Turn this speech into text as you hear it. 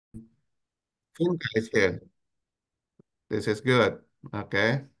Finca is here. This is good.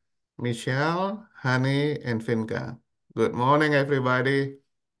 Okay. Michelle, Honey, and Finca. Good morning, everybody.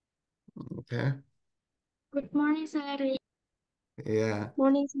 Okay. Good morning, Sari. Yeah,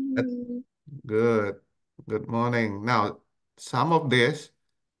 Morning, that's Sari. good. Good morning. Now, some of this,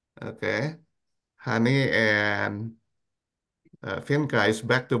 okay, Honey and Finca is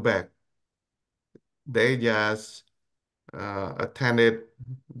back to back. They just attended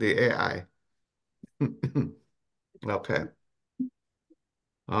the AI. Okay.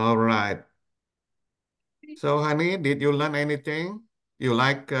 All right. So, Honey, did you learn anything? You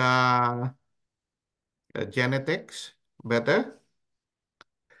like genetics better?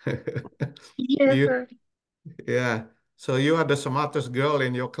 Yes, You, sir. yeah. So you are the smartest girl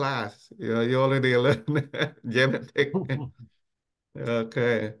in your class. You already learned genetic.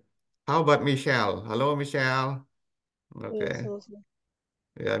 Okay. How about Michelle? Hello, Michelle. Yes, Okay. yes, yes.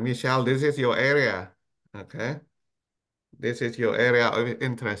 Yeah, Michelle, this is your area. Okay. This is your area of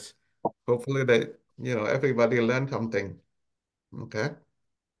interest. Hopefully that, everybody learned something. Okay.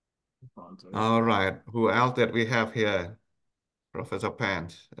 All right. Who else that we have here? Professor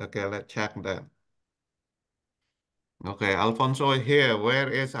Pence. Okay, let's check that. Okay, Alfonso is here. Where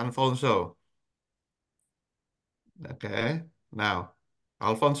is Alfonso? Okay. Now,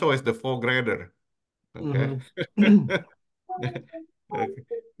 Alfonso is the fourth grader. Okay. Hmm. Okay.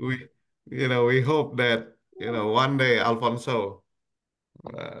 We, we hope that, one day Alfonso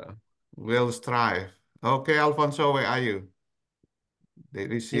uh, will strive. Okay, Alfonso, where are you?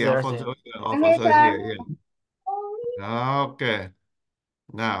 Did you see He's there, I see him. Alfonso? Alfonso is here. Yeah. Okay.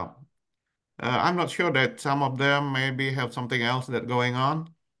 Now, I'm not sure that some of them maybe have something else that going on.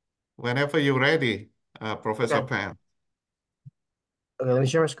 Whenever you're ready, Professor Okay. Pan. Okay, let me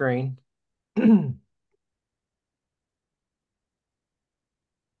share my screen.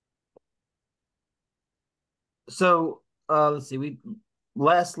 So, let's see. We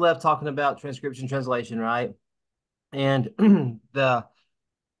last left talking about transcription translation, right? And the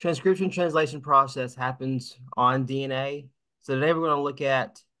transcription translation process happens on DNA. So today we're going to look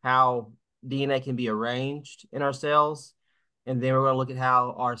at how DNA can be arranged in our cells, and then we're going to look at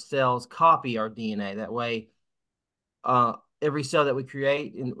how our cells copy our DNA. That way, every cell that we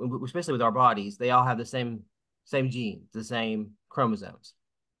create, especially with our bodies, they all have the same genes, the same chromosomes.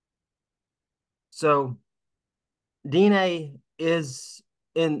 So DNA is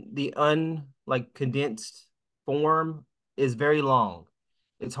in the condensed form is very long.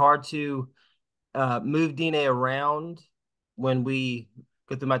 It's hard to move DNA around when we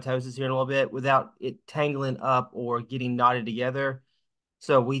go through mitosis here in a little bit without it tangling up or getting knotted together.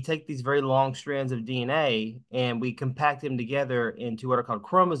 So we take these very long strands of DNA and we compact them together into what are called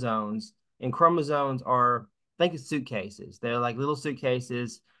chromosomes. And chromosomes are, think of suitcases. They're like little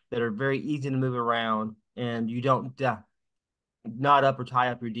suitcases that are very easy to move around, and you don't knot up or tie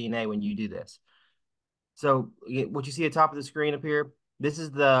up your DNA when you do this. So what you see at the top of the screen up here, this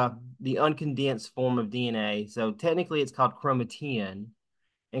is the uncondensed form of DNA. So technically it's called chromatin,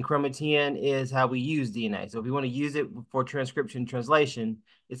 and chromatin is how we use DNA. So if we want to use it for transcription translation,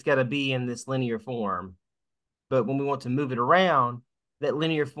 it's got to be in this linear form. But when we want to move it around, that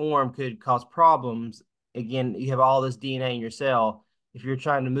linear form could cause problems. Again, you have all this DNA in your cell. If you're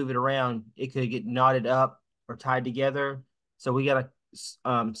trying to move it around, it could get knotted up or tied together. So we got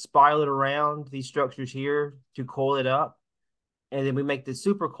to spiral it around these structures here to coil it up. And then we make the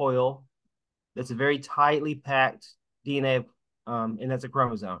supercoil that's a very tightly packed DNA, and that's a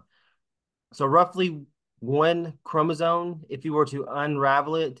chromosome. So roughly one chromosome, if you were to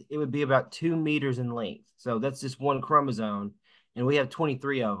unravel it, it would be about 2 meters in length. So that's just one chromosome. And we have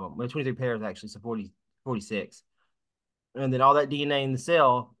 23 of them. We have 23 pairs actually, so 46. And then all that DNA in the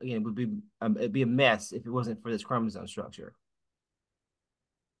cell, again, would be it'd be a mess if it wasn't for this chromosome structure.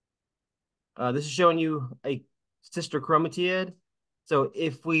 This is showing you a sister chromatid. So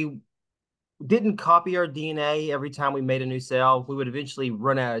if we didn't copy our DNA every time we made a new cell, we would eventually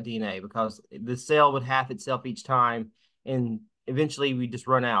run out of DNA because the cell would half itself each time, and eventually we just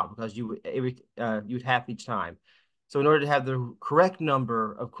run out because you would half each time. So in order to have the correct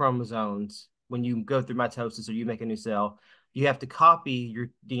number of chromosomes when you go through mitosis or you make a new cell, you have to copy your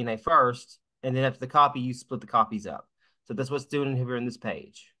DNA first, and then after the copy, you split the copies up. So that's what's doing here in this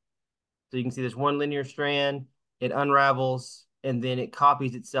page. So you can see there's one linear strand, it unravels, and then it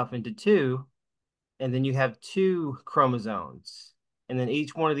copies itself into two, and then you have two chromosomes. And then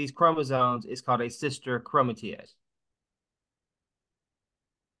each one of these chromosomes is called a sister chromatid.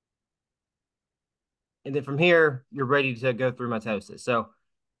 And then from here, you're ready to go through mitosis. So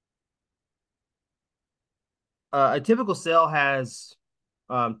a typical cell has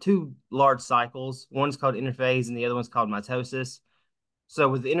two large cycles. One's called interphase and the other one's called mitosis. So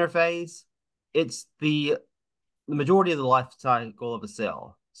with the interphase, it's the majority of the life cycle of a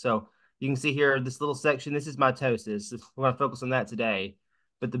cell. So you can see here, this little section, this is mitosis. We're going to focus on that today.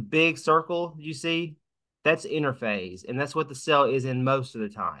 But the big circle you see, that's interphase, and that's what the cell is in most of the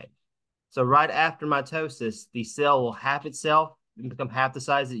time. So right after mitosis, the cell will half itself and become half the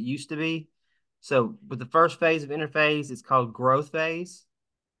size it used to be. So with the first phase of interphase, it's called growth phase.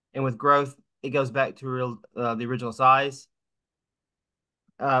 And with growth, it goes back to the original size.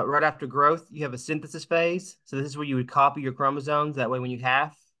 Right after growth, you have a synthesis phase. So this is where you would copy your chromosomes. That way, when you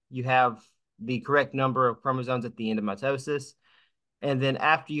have the correct number of chromosomes at the end of mitosis. And then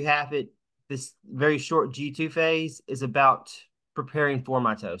after you have it, this very short G2 phase is about preparing for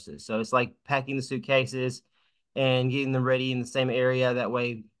mitosis. So it's like packing the suitcases and getting them ready in the same area. That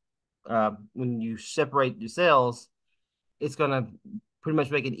way, when you separate your cells, it's going to pretty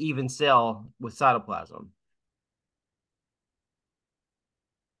much make an even cell with cytoplasm.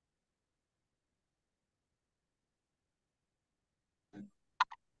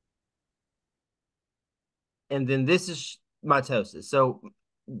 And then this is mitosis. So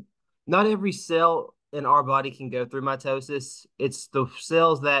not every cell in our body can go through mitosis. It's the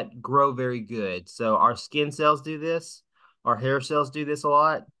cells that grow very good. So our skin cells do this, our hair cells do this a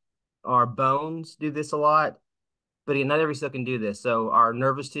lot, our bones do this a lot. But again, not every cell can do this. So our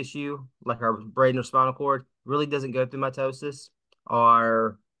nervous tissue, like our brain or spinal cord, really doesn't go through mitosis.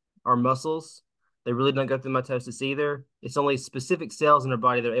 Our muscles, they really don't go through mitosis either. It's only specific cells in our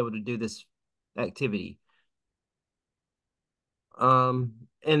body that are able to do this activity.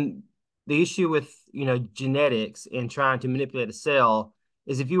 And the issue with genetics and trying to manipulate a cell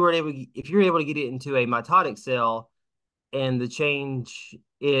is if you're able to get it into a mitotic cell and the change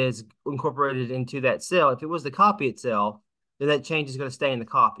is incorporated into that cell, if it was the copy itself, then that change is going to stay in the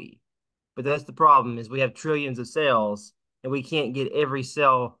copy. But that's the problem, is we have trillions of cells and we can't get every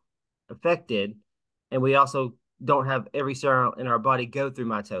cell affected, and we also don't have every cell in our body go through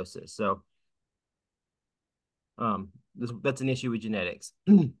mitosis. So that's an issue with genetics.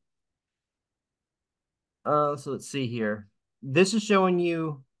 So let's see here. This is showing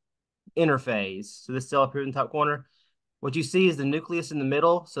you interphase. So this cell up here in the top corner, what you see is the nucleus in the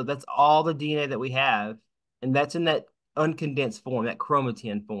middle. So that's all the DNA that we have, and that's in that uncondensed form, that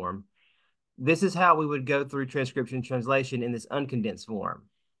chromatin form. This is how we would go through transcription and translation in this uncondensed form.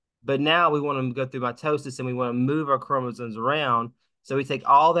 But now we want to go through mitosis and we want to move our chromosomes around. So we take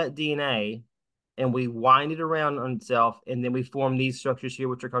all that DNA and we wind it around on itself, and then we form these structures here,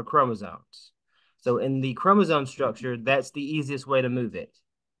 which are called chromosomes. So in the chromosome structure, that's the easiest way to move it.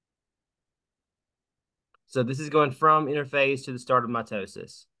 So this is going from interphase to the start of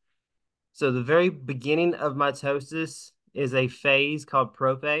mitosis. So the very beginning of mitosis is a phase called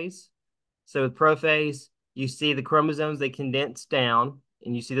prophase. So with prophase, you see the chromosomes, they condense down,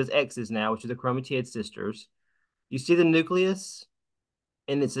 and you see those X's now, which are the chromatid sisters. You see the nucleus,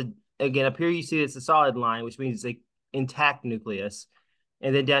 and again, up here you see it's a solid line, which means it's an intact nucleus.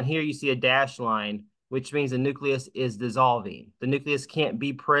 And then down here you see a dashed line, which means the nucleus is dissolving. The nucleus can't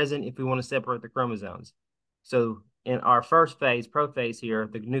be present if we want to separate the chromosomes. So in our first phase, prophase here,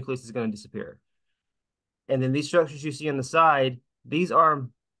 the nucleus is going to disappear. And then these structures you see on the side, these are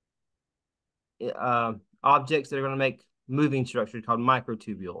objects that are going to make moving structures called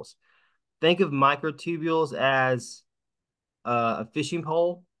microtubules. Think of microtubules as a fishing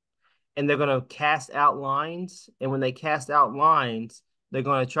pole, and they're going to cast out lines. And when they cast out lines, they're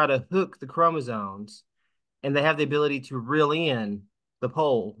going to try to hook the chromosomes, and they have the ability to reel in the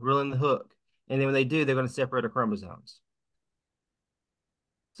pole, reel in the hook. And then when they do, they're going to separate our chromosomes.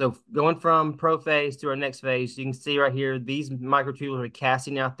 So going from prophase to our next phase, you can see right here, these microtubules are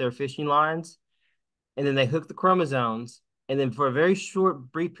casting out their fishing lines, and then they hook the chromosomes. And then for a very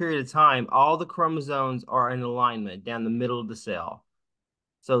short, brief period of time, all the chromosomes are in alignment down the middle of the cell.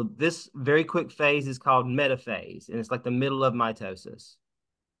 So this very quick phase is called metaphase, and it's like the middle of mitosis.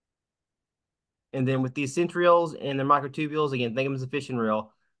 And then with these centrioles and their microtubules, again, think of them as a fishing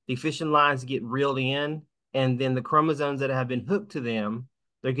reel, the fishing lines get reeled in, and then the chromosomes that have been hooked to them,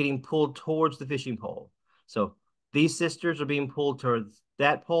 they're getting pulled towards the fishing pole. So these sisters are being pulled towards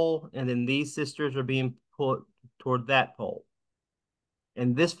that pole, and then these sisters are being pulled toward that pole.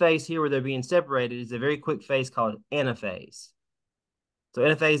 And this phase here where they're being separated is a very quick phase called anaphase. So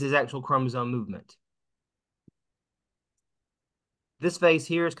anaphase is actual chromosome movement. This phase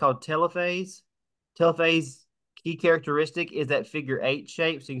here is called telophase. Telophase key characteristic is that figure 8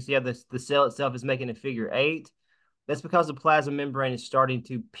 shape. So you can see how the cell itself is making a figure 8. That's because the plasma membrane is starting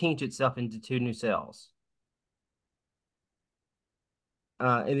to pinch itself into two new cells.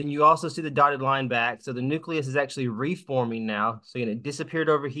 And then you also see the dotted line back. So the nucleus is actually reforming now. So again, it disappeared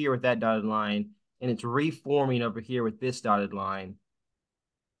over here with that dotted line, and it's reforming over here with this dotted line.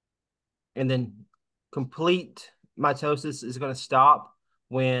 And then complete mitosis is going to stop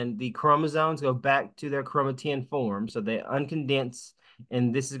when the chromosomes go back to their chromatin form. So they uncondense,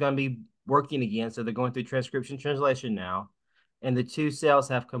 and this is going to be working again. So they're going through transcription translation now, and the two cells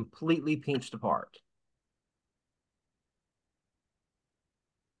have completely pinched apart.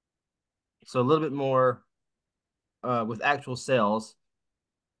 So a little bit more with actual cells.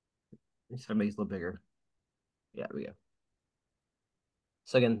 Let's make it a little bigger. Yeah, there we go.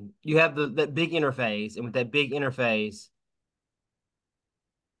 So again, you have that big interphase, and with that big interphase,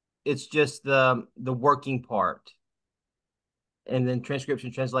 it's just the working part, and then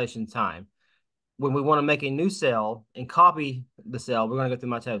transcription translation time. When we want to make a new cell and copy the cell, we're going to go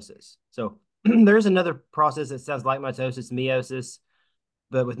through mitosis. So there's another process that sounds like mitosis, meiosis,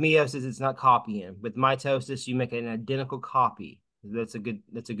 but with meiosis, it's not copying. With mitosis, you make an identical copy. That's a good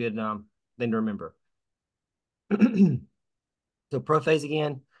thing to remember. So prophase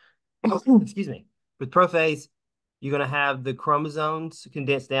again. Excuse me. With prophase, you're going to have the chromosomes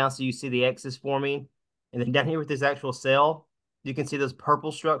condensed down, so you see the X's forming. And then down here with this actual cell, you can see those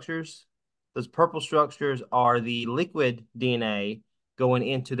purple structures. Those purple structures are the liquid DNA going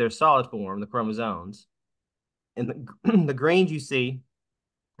into their solid form, the chromosomes. And the greens you see,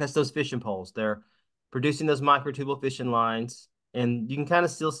 that's those fission poles. They're producing those microtubule fission lines, and you can kind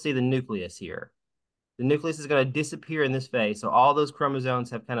of still see the nucleus here. The nucleus is going to disappear in this phase. So all those chromosomes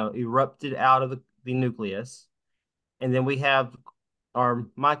have kind of erupted out of the nucleus. And then we have our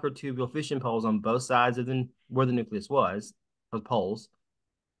microtubule fission poles on both sides of where the nucleus was, those poles.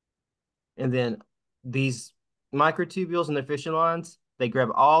 And then these microtubules and their fission lines, they grab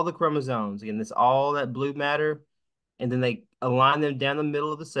all the chromosomes. Again, this all that blue matter, and then they align them down the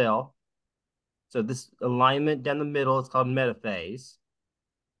middle of the cell. So this alignment down the middle is called metaphase.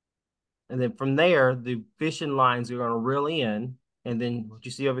 And then from there, the fission lines are going to reel in. And then what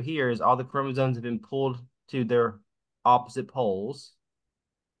you see over here is all the chromosomes have been pulled to their opposite poles.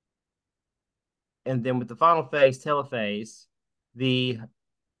 And then with the final phase, telophase, the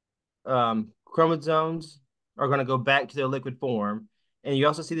chromosomes are going to go back to their liquid form. And you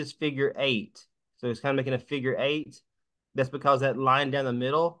also see this figure 8. So it's kind of making a figure 8. That's because that line down the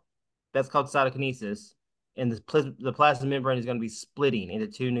middle, that's called cytokinesis. And the plasma membrane is going to be splitting into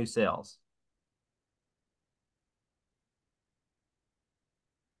two new cells.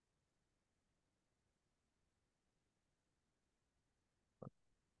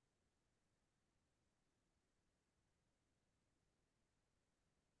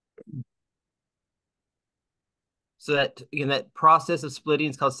 So that, again, that process of splitting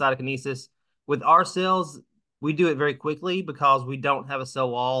is called cytokinesis. With our cells, we do it very quickly because we don't have a cell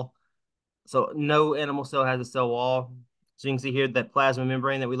wall. So no animal cell has a cell wall. So you can see here that plasma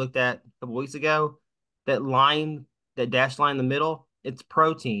membrane that we looked at a couple weeks ago, that line, that dashed line in the middle, it's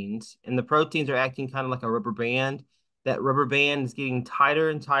proteins. And the proteins are acting kind of like a rubber band. That rubber band is getting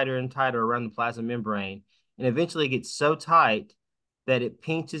tighter and tighter and tighter around the plasma membrane. And eventually it gets so tight that it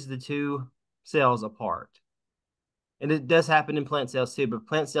pinches the two cells apart. And it does happen in plant cells too, but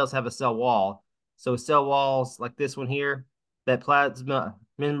plant cells have a cell wall. So cell walls like this one here, that plasma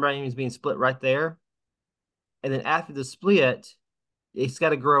membrane is being split right there. And then after the split, it's got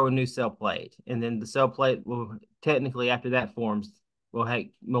to grow a new cell plate. And then the cell plate will technically, after that forms,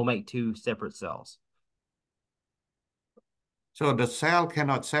 will make two separate cells. So the cell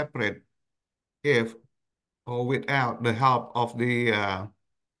cannot separate if or without the help of the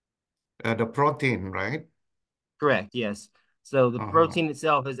protein, right? Correct, yes. So the Uh-huh. protein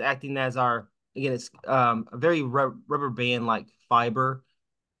itself is acting as again, it's a very rubber band-like fiber.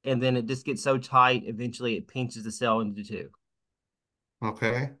 And then it just gets so tight, eventually it pinches the cell into two.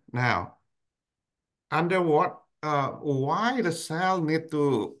 Okay. Now, under what, why the cell need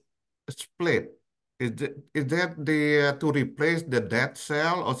to split? Is that to replace the dead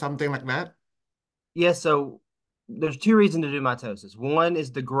cell or something like that? Yeah, so there's two reasons to do mitosis. One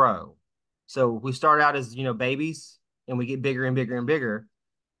is to grow. So we start out as, babies, and we get bigger and bigger and bigger.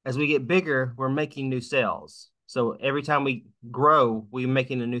 As we get bigger, we're making new cells. So every time we grow, we're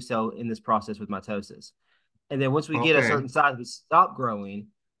making a new cell in this process with mitosis. And then once we get a Okay. certain size, we stop growing.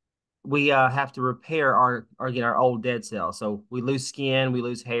 We have to repair our old dead cells. So we lose skin, we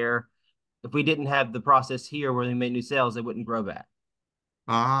lose hair. If we didn't have the process here where we make new cells, they wouldn't grow back.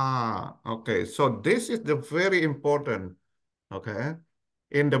 Ah, okay. So this is the very important, okay,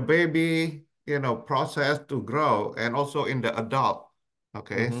 in the baby, process to grow and also in the adult.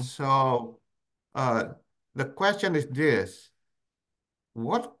 Okay. Mm-hmm. So, uh, the question is this,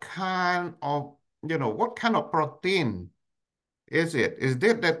 what kind of, what kind of protein is it? Is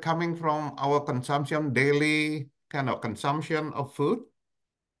that coming from our consumption, daily kind of consumption of food?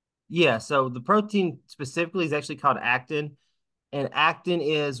 Yeah, so the protein specifically is actually called actin, and actin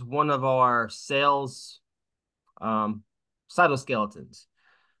is one of our cells um, cytoskeletons.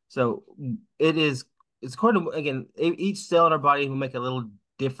 So it is it's according to again each cell in our body will make a little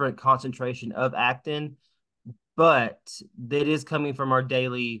different concentration of actin, but it is coming from our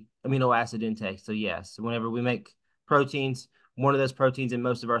daily amino acid intake. So yes, whenever we make proteins, one of those proteins in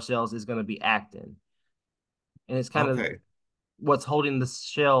most of our cells is going to be actin, and it's kind of Okay. what's holding the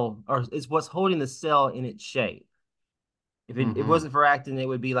shell, or it's what's holding the cell in its shape. If it Mm-hmm. wasn't for actin, it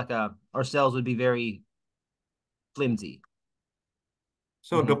would be like our cells would be very flimsy.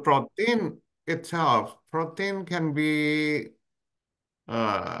 So the Mm-hmm. protein itself, protein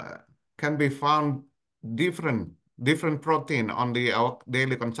uh, can be found different protein on the our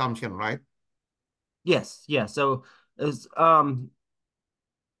daily consumption, right? Yes, yeah. So as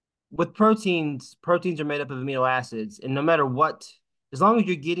with proteins are made up of amino acids, and no matter what, as long as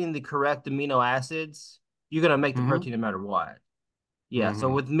you're getting the correct amino acids, you're gonna make the Mm-hmm. protein no matter what. Yeah. So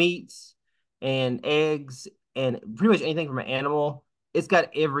Mm-hmm. with meats and eggs and pretty much anything from an animal, it's got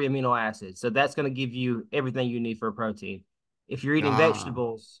every amino acid. So that's gonna give you everything you need for a protein. If you're eating Ah,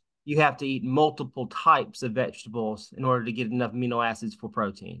 vegetables, you have to eat multiple types of vegetables in order to get enough amino acids for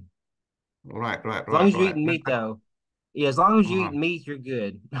protein. right, right, As long right, as you're right. eating meat, though, yeah, as long as you eat Uh-huh. meat, you're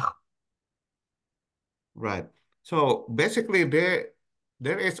good. Right. So basically,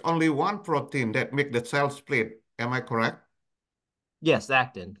 there is only one protein that make the cell split. Am I correct? Yes,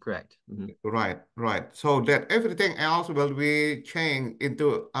 actin, correct. Mhm. Right, right. So that everything else will be changed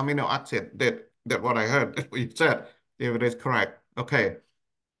into amino acid. That what I heard. That what you said. If it is correct. Okay.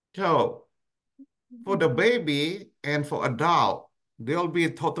 So for the baby and for adult, they'll be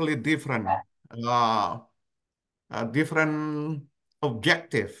totally different. Uh, different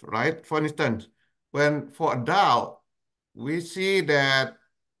objective, right? For instance, when for adult, we see that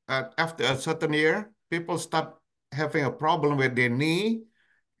after a certain year, people start having a problem with their knee.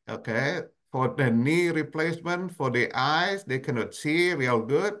 Okay, for the knee replacement, for the eyes, they cannot see real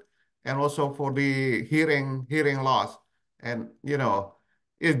good, and also for the hearing loss. And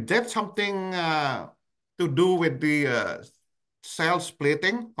is that something to do with the cell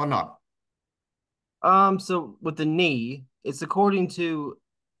splitting or not? So with the knee, it's according to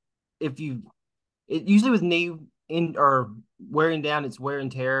if you it usually with knee in or wearing down, it's wear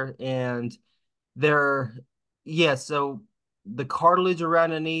and tear, and they're yeah, so the cartilage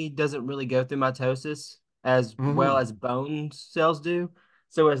around the knee doesn't really go through mitosis as well Mm-hmm. as bone cells do.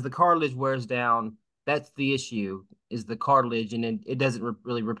 So as the cartilage wears down, that's the issue is the cartilage, and it doesn't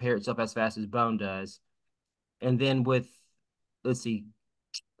really repair itself as fast as bone does. And then with let's see,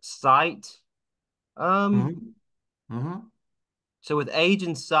 sight. Mm-hmm. Um, Mm-hmm. so with age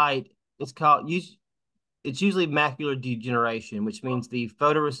and sight, it's usually macular degeneration, which means the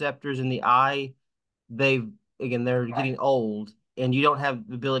photoreceptors in the eye, they again they're getting old, and you don't have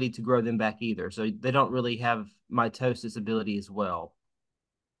the ability to grow them back either. So they don't really have mitosis ability as well.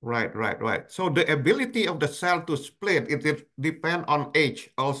 Right, right, right. So the ability of the cell to split, it depend on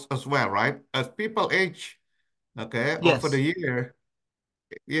age as well, right? As people age, okay, over the Yes, year,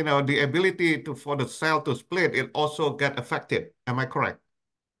 the ability for the cell to split, it also get affected. Am I correct?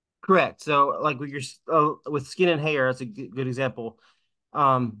 correct. So like with skin and hair, that's a good example.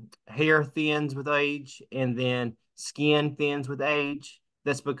 Hair thins with age, and then skin thins with age.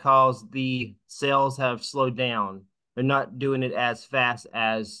 That's because the cells have slowed down. They're not doing it as fast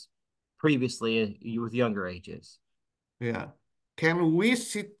as previously with younger ages. Yeah. Can we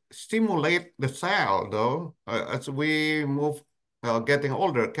stimulate the cell though, as we move, getting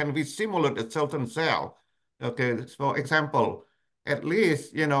older? Can we stimulate a certain cell? Okay, for example, at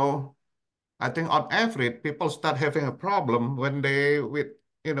least, I think on average, people start having a problem when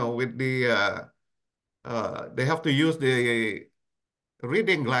with the, they have to use the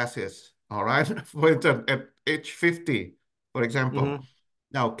reading glasses, all right? For instance, at age 50, for example. Mm-hmm.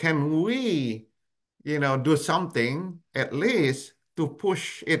 Now, can we, do something at least to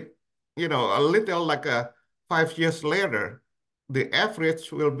push it, a little like 5 years later, the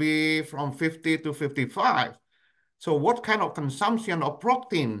average will be from 50 to 55. So what kind of consumption of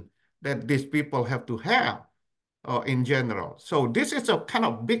protein that these people have to have in general? So this is a kind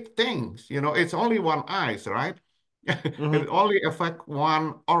of big things, it's only one eyes, right? It Mm-hmm. only affect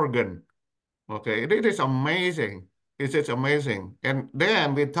one organ. Okay, it is amazing. It is amazing. And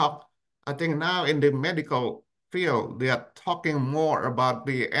then we talk, I think now in the medical field, they are talking more about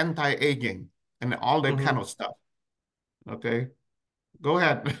the anti-aging and all that kind Mm-hmm. of stuff. Okay. Go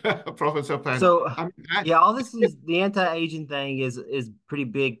ahead, Professor Pan. So I, yeah, all this is the anti-aging thing is pretty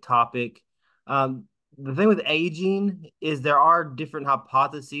big topic. The thing with aging is there are different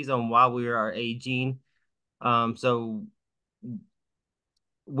hypotheses on why we are aging. So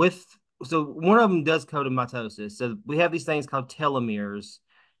with so one of them does code of mitosis. So we have these things called telomeres,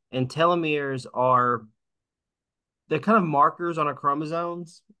 and telomeres are they're kind of markers on our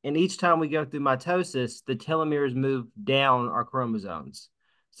chromosomes. And each time we go through mitosis, the telomeres move down our chromosomes.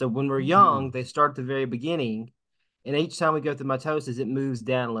 So when we're young, Mhm. they start at the very beginning, and each time we go through mitosis, it moves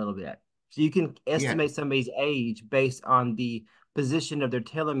down a little bit. So you can Yeah, estimate somebody's age based on the position of their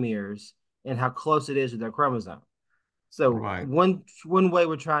telomeres and how close it is to their chromosome. So right. one way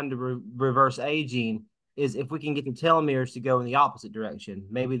we're trying to reverse aging is if we can get the telomeres to go in the opposite direction.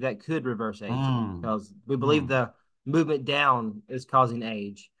 Maybe that could reverse aging Mm. because we believe Mm. the movement down is causing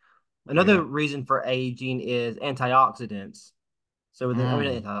age. Another Yeah. reason for aging is antioxidants. So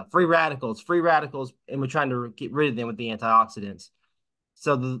Mm. free radicals, and we're trying to get rid of them with the antioxidants.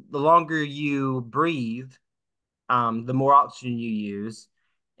 So the longer you breathe, the more oxygen you use.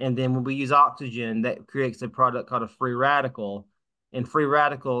 And then when we use oxygen, that creates a product called a free radical, and free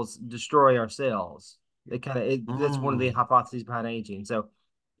radicals destroy our cells. That's one of the Mm. hypotheses behind aging. So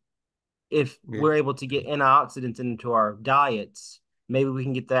if Yeah. we're able to get antioxidants into our diets, maybe we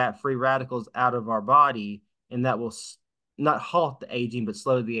can get that free radicals out of our body, and that will not halt the aging, but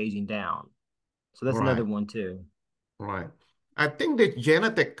slow the aging down. So that's another Right. one too. Right. I think the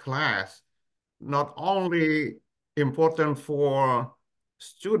genetic class not only important for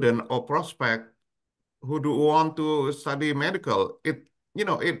student or prospect who do want to study medical, it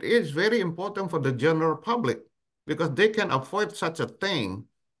is very important for the general public because they can avoid such a thing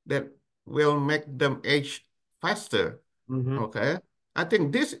that will make them age faster. Mm-hmm. Okay. I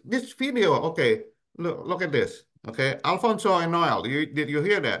think this video, okay, look at this. Okay. Alfonso and Noel. Did you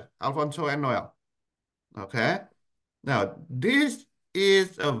hear that? Alfonso and Noel. Okay. Now, this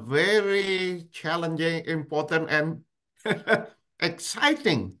is a very challenging, important, and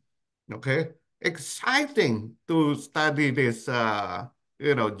exciting, okay? Exciting to study this,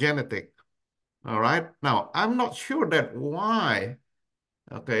 genetic. All right. Now, I'm not sure that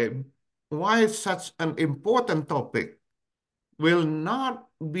okay, why such an important topic will not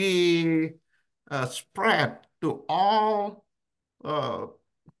be spread to all uh,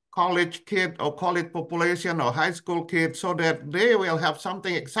 college kid or college population or high school kids so that they will have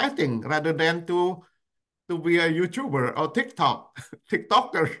something exciting rather than to be a YouTuber or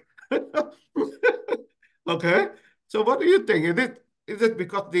TikToker. Okay. So what do you think? Is it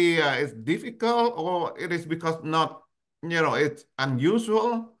because the it's difficult or it is because not, it's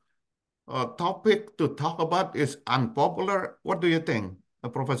unusual topic to talk about is unpopular? What do you think,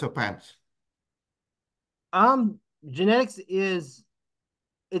 Professor Pence? Um, Genetics is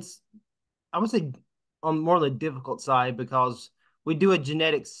it's I would say on more the difficult side because we do a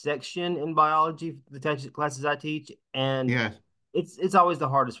genetics section in biology, the classes I teach, and Yes. it's always the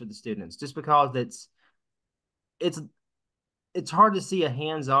hardest for the students just because it's it's hard to see a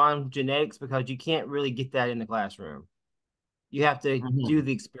hands-on genetics because you can't really get that in the classroom. You have to do Mhm.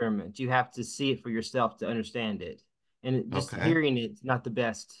 the experiment. You have to see it for yourself to understand it. And just Okay. hearing it's not the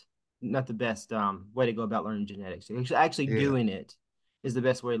best way to go about learning genetics. Actually Yeah. doing it is the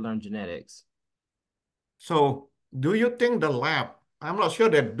best way to learn genetics. So do you think the lab, I'm not sure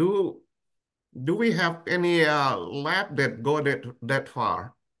that do we have any lab that go that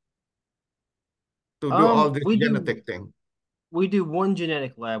far to do all Um, this we do genetic thing? we do one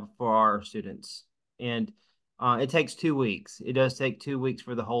genetic lab for our students, and it takes 2 weeks. It does take 2 weeks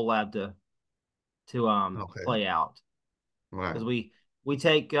for the whole lab to Okay. play out Right. because we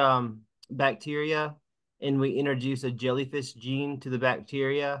take bacteria and we introduce a jellyfish gene to the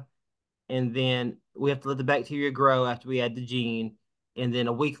bacteria, and then we have to let the bacteria grow after we add the gene, and then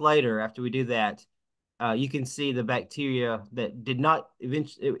a week later after we do that, you can see the bacteria that did not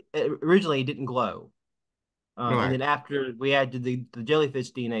eventually originally didn't glow. And Right. then after we add the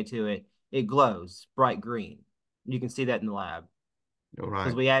jellyfish DNA to it, it glows bright green. You can see that in the lab because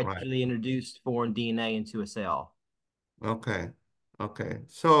Right. we Right. actually introduced foreign DNA into a cell. Okay. Okay.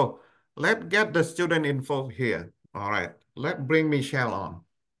 So let's get the student involved here. All right. Let's bring Michelle on.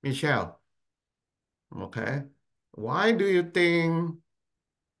 Michelle, okay. Why do you think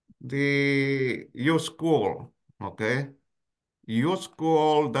your school, okay, your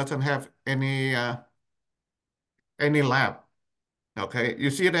school doesn't have any lab? Okay.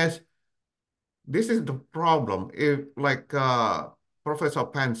 You see this? This is the problem. If, like Professor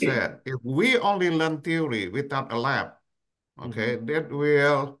Pan said, if we only learn theory without a lab, Mm-hmm. okay, that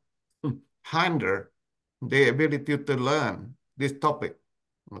will hinder the ability to learn this topic.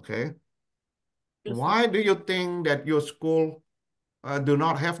 Okay. Yes, Why do you think that your school do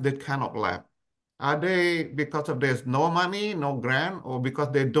not have that kind of lab? Are they because of there's no money, no grant, or because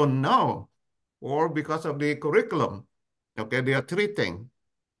they don't know, or because of the curriculum? Okay, there are three things.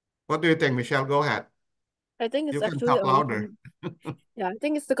 What do you think, Michelle? Go ahead. I think it's You can actually talk louder. yeah, I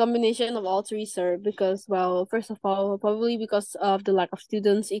think it's the combination of all three, sir. Because, well, first of all, probably because of the lack of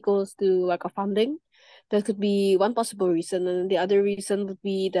students equals to lack of funding. That could be one possible reason, and the other reason would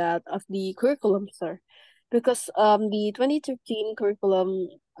be that of the curriculum, sir. Because the 2013 curriculum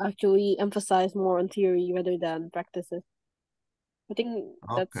actually emphasized more on theory rather than practices. I think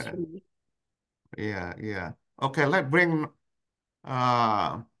that's for Okay. me. Yeah, yeah. Okay, let's bring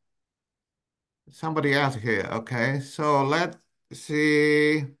uh somebody else here. Okay, so let's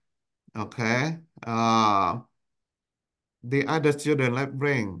see. Okay. The other student, let's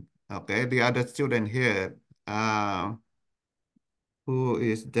bring. Okay, the other student here. Who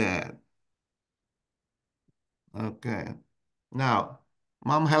is that? Okay. Now,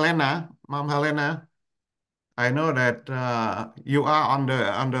 Mom Helena, I know that you are on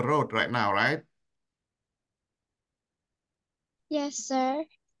the road right now, right? Yes, sir.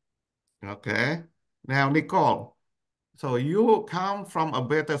 Okay. Now, Nicole, so you come from a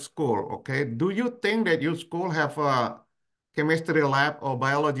better school, okay? Do you think that your school have a chemistry lab or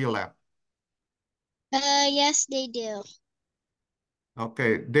biology lab? Yes, they do.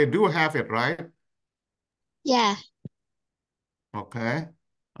 Okay, they do have it, right? Yeah. Okay.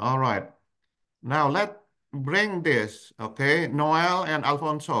 All right. Now let's bring this, okay? Noel and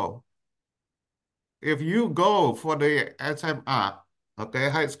Alfonso. If you go for the SMR, okay,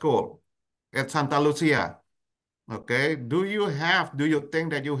 high school at Santa Lucia, okay, do you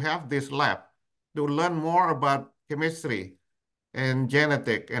think that you have this lab to learn more about chemistry and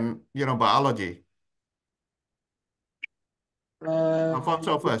genetic and, biology?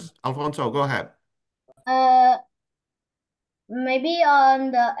 Alfonso first. Alfonso, go ahead. Uh, Maybe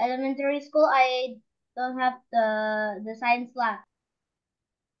on the elementary school, I don't have the science lab.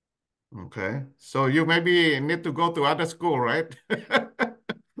 Okay. So you maybe need to go to other school, right?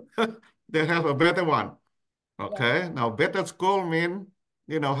 They have a better one. Yeah. Okay. Now, better school mean,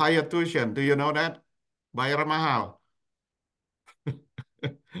 higher tuition. Do you know that? Bayar mahal.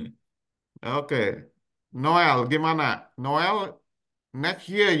 Okay. Noel, gimana? Noel, next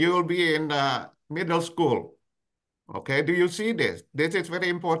year you will be in the middle school. Okay. Do you see this? This is very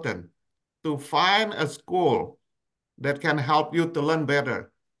important to find a school that can help you to learn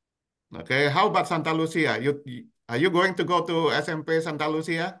better. Okay. How about Santa Lucia? Are you going to go to SMP Santa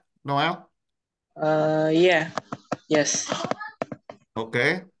Lucia, Noel? Yeah, yes.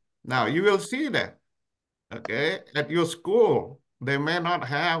 Okay. Now you will see that. Okay. At your school, they may not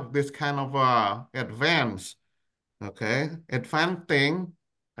have this kind of advanced thing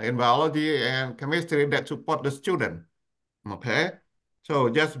in biology and chemistry that support the student. Okay. So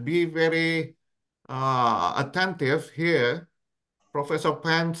just be very attentive here. Professor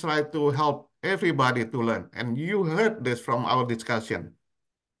Pan tried to help everybody to learn. And you heard this from our discussion.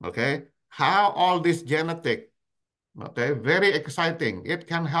 Okay. How all this genetic, okay, very exciting. It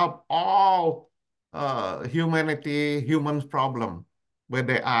can help all humans problem with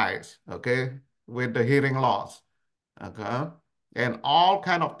the eyes, okay, with the hearing loss, okay, and all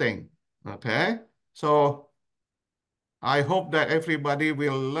kind of thing, okay. So I hope that everybody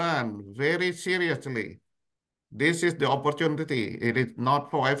will learn very seriously. This is the opportunity. It is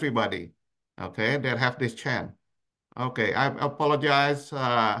not for everybody, okay, that have this chance. Okay, I apologize,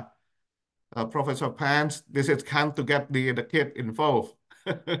 Professor Pants. This is time to get the kid involved.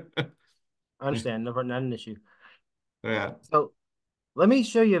 I understand. Never, not an issue. Yeah. So let me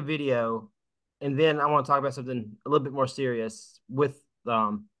show you a video, and then I want to talk about something a little bit more serious with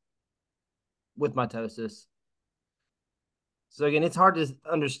mitosis. So again, it's hard to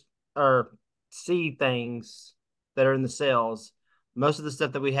understand or see things that are in the cells. Most of the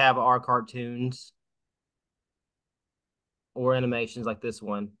stuff that we have are cartoons or animations like this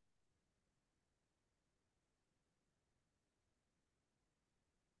one.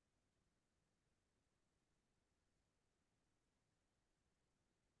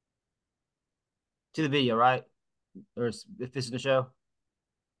 To the video, right? Or if it's in the show?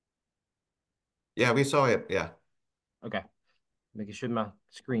 Yeah, we saw it. Yeah. Okay. Making sure my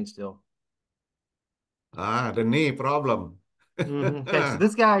screen still. The knee problem. Okay, so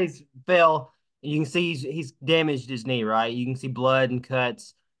this guy's fell. You can see he's damaged his knee, right? You can see blood and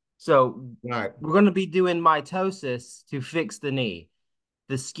cuts. So Right. we're going to be doing mitosis to fix the knee.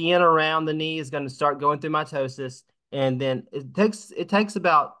 The skin around the knee is going to start going through mitosis, and then it takes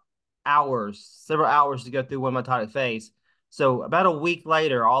about hours, several hours to go through one mitotic phase. So about a week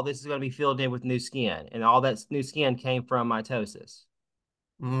later, all this is going to be filled in with new skin, and all that new skin came from mitosis.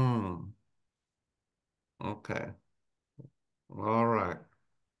 Mm. Okay. All right.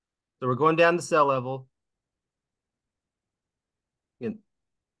 So we're going down to cell level. And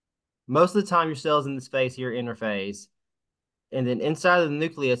most of the time, your cells in this phase here interphase. And then inside of the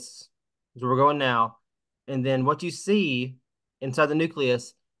nucleus is where we're going now. And then what you see inside the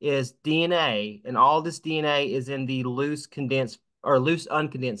nucleus is DNA, and all this DNA is in the loose condensed or loose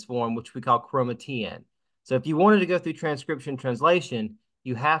uncondensed form, which we call chromatin. So if you wanted to go through transcription translation,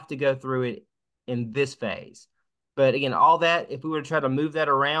 you have to go through it in this phase. But again, all that, if we were to try to move that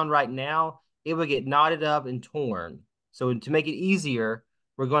around right now, it would get knotted up and torn. So to make it easier,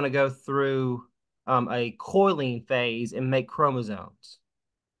 we're going to go through a coiling phase and make chromosomes.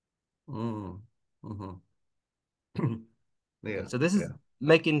 Mm. Mm-hmm. Yeah. So this is Yeah.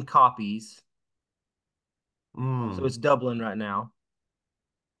 making copies. Mm. So it's doubling right now.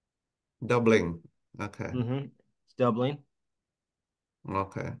 Doubling. Okay. It's doubling.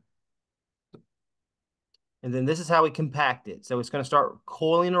 Okay. And then this is how we compact it. So it's going to start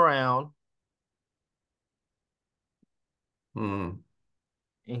coiling around Mm.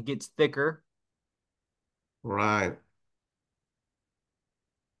 and gets thicker. Right.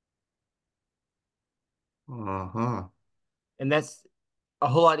 Uh-huh. And that's a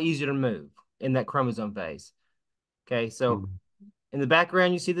whole lot easier to move in that chromosome phase. Okay, so Mm. in the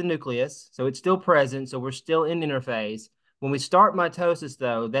background, you see the nucleus. So it's still present. So we're still in interphase. When we start mitosis,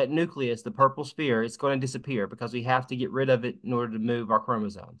 though, that nucleus, the purple sphere, it's going to disappear because we have to get rid of it in order to move our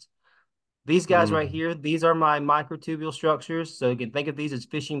chromosomes. These guys right Mm. here, these are my microtubule structures. So you can think of these as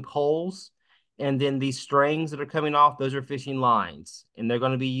fishing poles. And then these strings that are coming off, those are fishing lines. And they're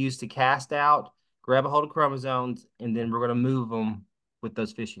going to be used to cast out, grab a hold of chromosomes, and then we're going to move them with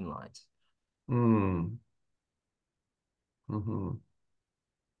those fishing lines. Mm. Mm-hmm.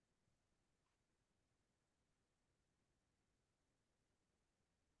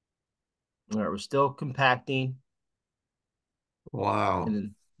 All right, we're still compacting. Wow. And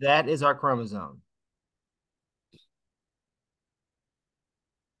then that is our chromosome.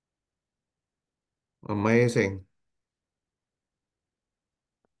 Amazing.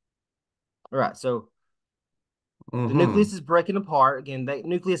 All right, so the Mm-hmm. nucleus is breaking apart. Again, that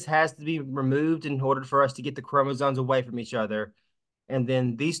nucleus has to be removed in order for us to get the chromosomes away from each other. And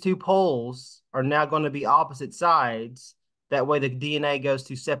then these two poles are now going to be opposite sides. That way the DNA goes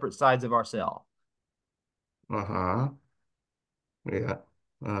to separate sides of our cell. Uh-huh. Yeah.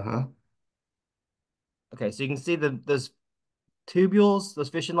 Uh-huh. Okay, so you can see those tubules, those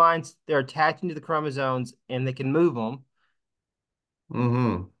fishing lines, they're attaching to the chromosomes and they can move them.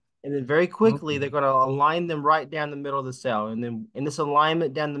 Mm-hmm. And then very quickly, Mm-hmm. they're going to align them right down the middle of the cell. And then in this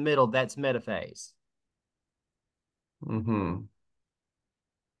alignment down the middle, that's metaphase. Mm-hmm.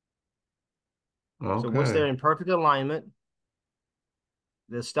 So once they're Okay. in perfect alignment,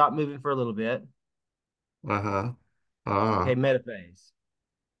 they'll stop moving for a little bit. Uh-huh. Okay, Ah. metaphase.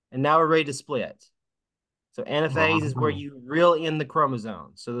 And now we're ready to split. So anaphase is where Uh-huh. you reel in the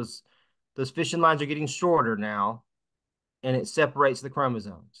chromosomes. So those fishing lines are getting shorter now, and it separates the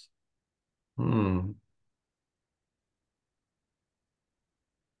chromosomes. Hmm.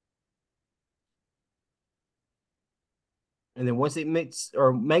 And then once it makes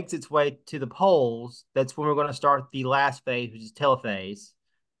its way to the poles, that's when we're going to start the last phase, which is telophase.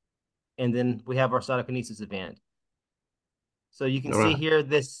 And then we have our cytokinesis event. So you can All see right. here,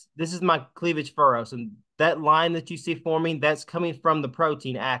 this is my cleavage furrows. And that line that you see forming, that's coming from the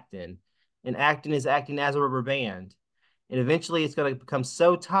protein actin. And actin is acting as a rubber band. And eventually it's going to become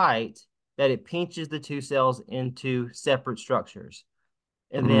so tight that it pinches the two cells into separate structures.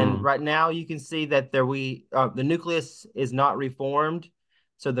 And then Mm. right now you can see that the nucleus is not reformed.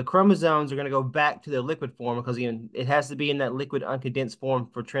 So the chromosomes are going to go back to their liquid form because again, it has to be in that liquid uncondensed form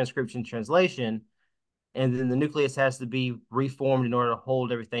for transcription translation. And then the nucleus has to be reformed in order to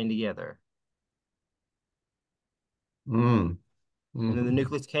hold everything together. Mm. And then the Mm-hmm.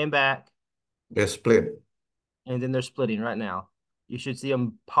 nucleus came back, They split. and then they're splitting right now. You should see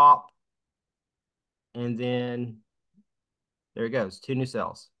them pop, and then there it goes, two new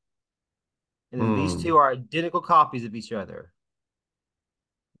cells. And then these Mm. two are identical copies of each other.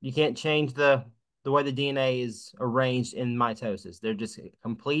 You can't change the way the DNA is arranged in mitosis. They're just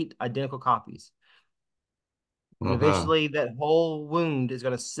complete identical copies. And Uh-huh. eventually that whole wound is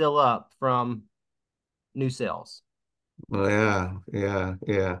going to seal up from new cells. Oh, yeah. Yeah.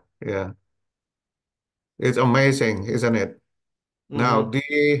 Yeah. Yeah. It's amazing, isn't it? Now,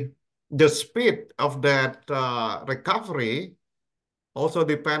 Mm-hmm. the speed of that recovery also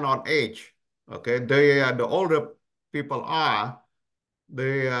depend on age. Okay, the older people are,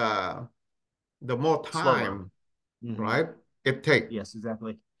 the more Slower. time, Mhm. right, it takes. Yes,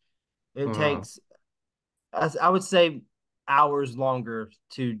 exactly. It Uh, takes, I would say, hours longer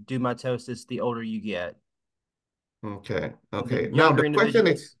to do mitosis the older you get. okay, The okay. Now younger the question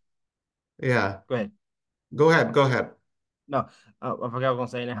is, individuals, yeah, go ahead. go ahead. No, I forgot what I was going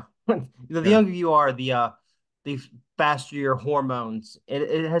to say now. The Yeah. younger you are, the faster your hormones.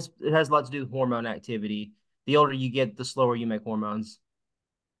 It has a lot to do with hormone activity. The older you get, the slower you make hormones.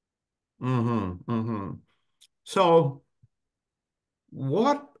 Mm-hmm, mm-hmm. So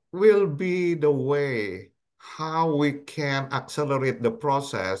what will be the way how we can accelerate the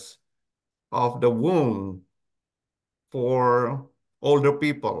process of the wound for older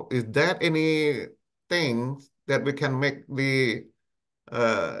people? Is that anything that we can make the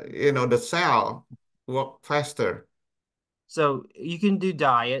cell work faster? So you can do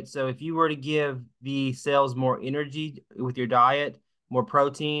diet. So if you were to give the cells more energy with your diet, more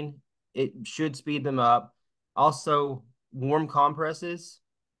protein, it should speed them up. Also, warm compresses.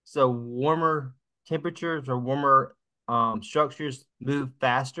 So warmer temperatures or warmer structures move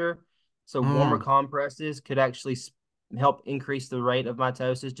faster. So warmer Mm, compresses could actually help increase the rate of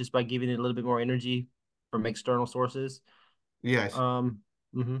mitosis just by giving it a little bit more energy from external sources. yes. Um,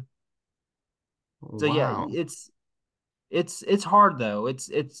 mhm. So yeah, Wow. it's hard though.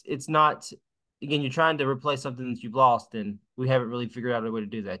 It's not, again, you're trying to replace something that you've lost, and we haven't really figured out a way to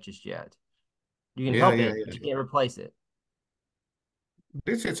do that just yet. You can Yeah, help yeah, it, but yeah, you yeah. can't replace it.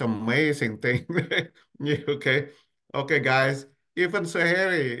 This is amazing thing. Yeah, okay. Okay, guys. Even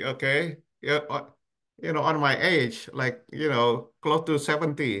Sahari, okay. Yeah, on my age, like, close to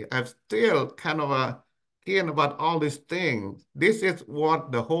 70, I'm still kind of keen about all these things. This is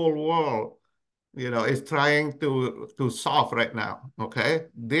what the whole world, is trying to solve right now. Okay.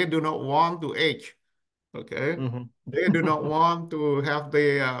 They do not want to age. Okay. Hmm. They do not want to have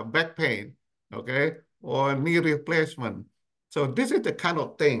the back pain, okay, or knee replacement. So this is the kind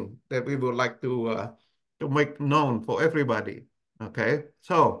of thing that we would like to make known for everybody. Okay.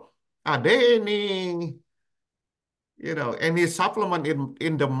 So are there any supplement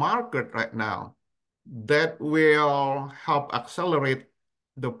in the market right now that will help accelerate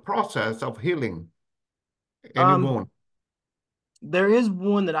the process of healing any Um, wound? there is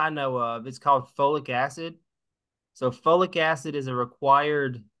one that I know of. It's called folic acid. So folic acid is a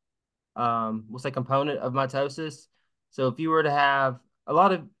required, we'll say, component of mitosis. So if you were to have, a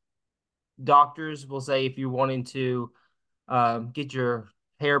lot of doctors will say, if you're wanting to get your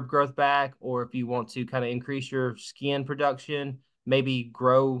hair growth back, or if you want to kind of increase your skin production, maybe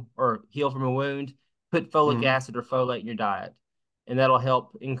grow or heal from a wound, put folic Mhm. acid or folate in your diet, and that'll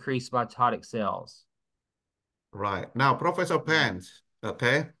help increase mitotic cells. Right. Now, Professor Pence,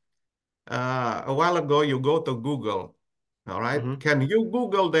 okay. A while ago, you go to Google, all right? Mm-hmm. Can you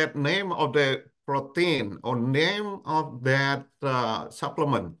Google that name of the protein or name of that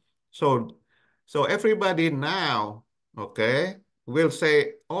supplement? So, so everybody now, okay, will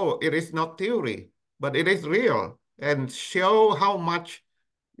say, oh, it is not theory, but it is real, and show how much,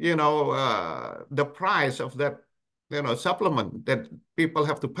 the price of that, supplement that people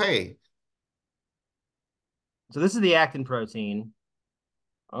have to pay. So this is the actin protein.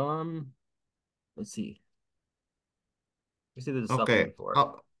 Um, let's see. Let's see, there's a Oke, supplement for it.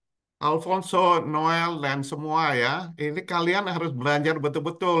 Alfonso, Noel, dan semua ya. Ini kalian harus belajar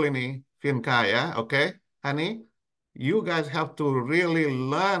betul-betul ini, Vinka ya. Oke, Honey, you guys have to really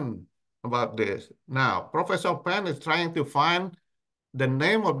learn about this. Now, Professor Penn is trying to find the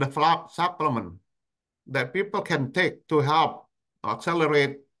name of the supplement that people can take to help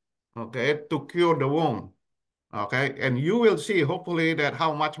accelerate, okay, to cure the wound. Okay, and you will see hopefully that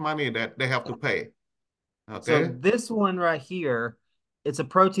how much money that they have to pay. So Okay. this one right here, it's a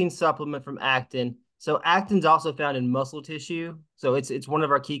protein supplement from actin. So actin's also found in muscle tissue. So it's one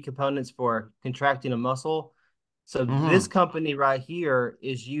of our key components for contracting a muscle. So this Mhm. company right here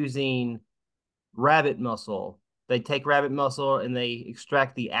is using rabbit muscle. They take rabbit muscle and they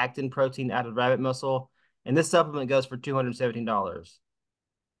extract the actin protein out of rabbit muscle. And this supplement goes for $217.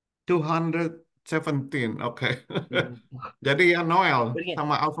 217, oke. Mhm. Jadi ya Noel But again,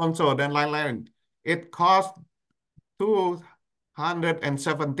 sama Alfonso dan lain-lain. It cost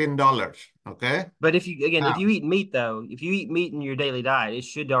 $217, oke? but if Now, you eat meat though, if you eat meat in your daily diet, it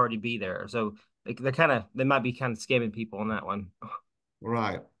should already be there. So they might be kind of scamming people on that one.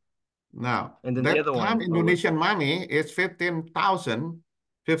 right. Now, And then the that other time one, Indonesian money is 15,000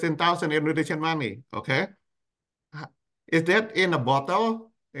 Indonesian money, okay? Is that in a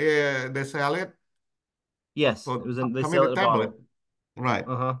bottle? They sell it yes, for it was in, they how sell many it in a tablet? bottle. Right.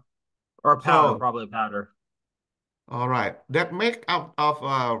 Uh-huh. Or a powder, So, probably a powder. All right. That make out of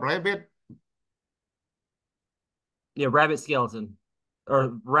rabbit. Yeah, rabbit skeleton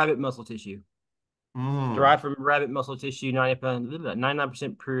or rabbit muscle tissue. Derived from rabbit muscle tissue,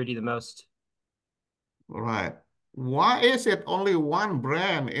 99% purity, the most. Right. Why is it only one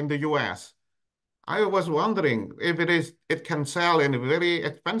brand in the US? I was wondering if it can sell in very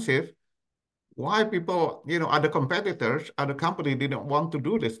expensive. Why people, other competitors, other company didn't want to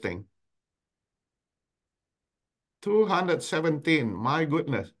do this thing? 217, my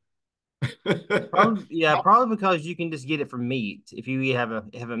goodness. Probably because you can just get it from meat if you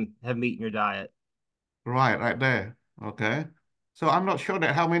have meat in your diet. Right there. Okay. So I'm not sure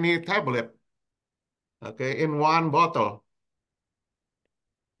that how many tablet, okay, in one bottle.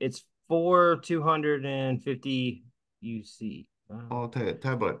 It's for 250 UC. Okay,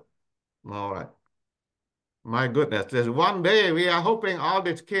 tablet. All right. My goodness, there's one day we are hoping all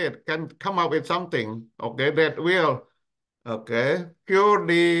these kids can come up with something, okay, that will, okay, cure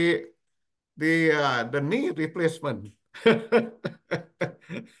the knee replacement.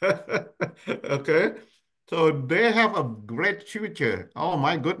 Okay, so they have a great future. Oh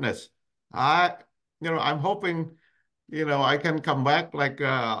my goodness, I, I'm hoping, I can come back like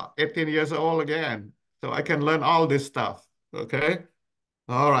 18 years old again, so I can learn all this stuff. Okay,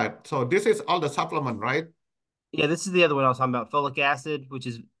 all right. So this is all the supplement, right? Yeah, this is the other one I was talking about, folic acid, which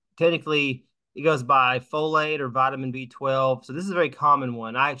is technically it goes by folate or vitamin B12. So this is a very common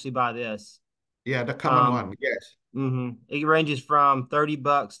one. I actually buy this. Yeah, the common one. Yes. It ranges from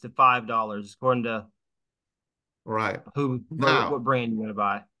 $30 to $5 according to Right. what brand you want to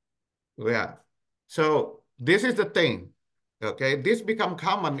buy. Yeah. So this is the thing. Okay. This become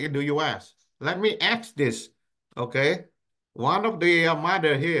common in the US. Let me ask this. Okay. One of the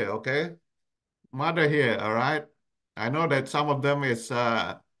mother here. Okay. Mother here. All right. I know that some of them is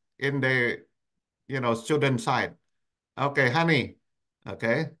in the, student side. Okay, honey.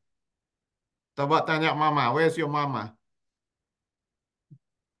 Okay. Coba tanya mama. Where's your mama?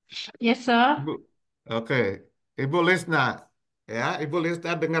 Yes, sir. Ibu. Oke. Ibu Lisna. Ya, Ibu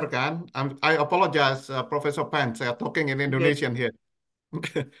Lisna dengar kan? I apologize, Professor Pan. Saya talking in Indonesian here.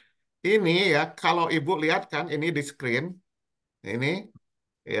 Ini ya, kalau Ibu lihat kan, ini di screen. Ini,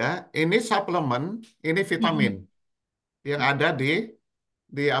 ya, ini suplemen, ini vitamin yang ada di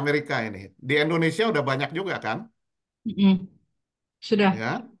Amerika ini. Di Indonesia udah banyak juga kan? Sudah.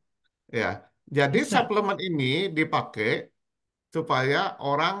 Ya, ya. Jadi Bisa. suplemen ini dipakai supaya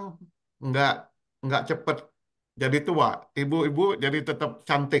orang nggak nggak cepet jadi tua. Ibu-ibu jadi tetap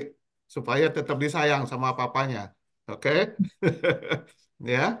cantik supaya tetap disayang sama papanya. Oke?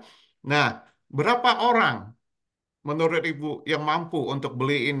 Ya. Nah, berapa orang menurut Ibu yang mampu untuk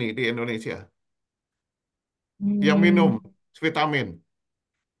beli ini di Indonesia? Yang minum vitamin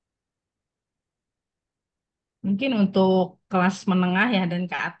Mungkin untuk kelas menengah ya dan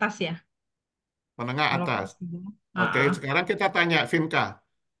ke atas ya. menengah Kalau atas. kelas tiga. Oke, sekarang kita tanya Vinka.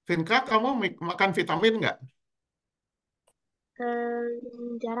 Vinka, kamu makan vitamin nggak?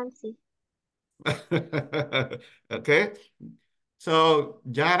 Jarang sih. Okay. So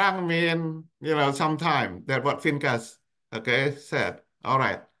jarang mean, sometime. That what Finkas, okay, said. All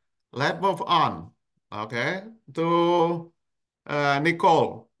right. Let's move on. Okay. To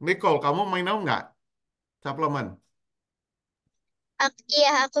Nicole. Nicole, kamu minum nggak suplemen?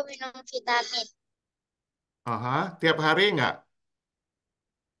 Iya, aku minum vitamin. Aha. Tiap hari nggak?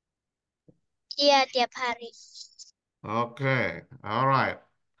 Iya, tiap hari. Okay. All right.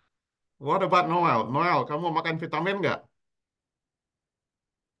 What about Noel? Noel, kamu makan vitamin nggak?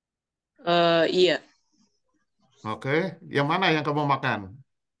 Iya. Oke. Yang mana yang kamu makan?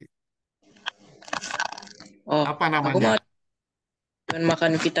 Oh, Apa aku namanya?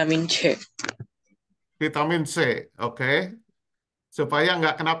 makan vitamin C. Vitamin C. Oke. Supaya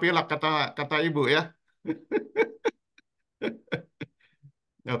nggak kena pilek kata kata ibu ya.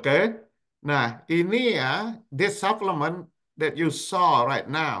 Oke. Nah, ini ya, this supplement that you saw right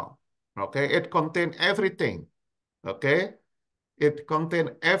now. Okay, it contain everything. Okay, it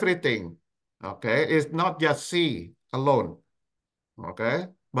contain everything. Okay, it's not just C alone.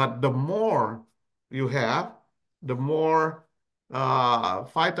 Okay, but the more you have, the more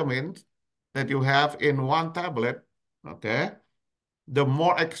vitamins that you have in one tablet. Okay, the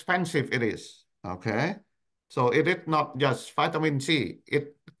more expensive it is. Okay. So it is not just vitamin C.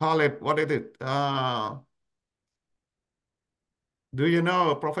 It call it, what is it? Do you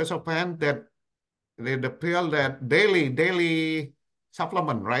know, Professor Pan, that the pill that daily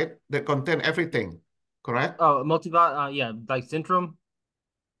supplement, right? That contain everything, correct? Oh, like Centrum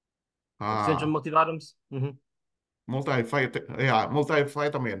or Centrum multivitamins.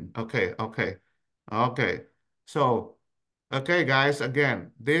 Multivitamin. Okay. So, okay, guys,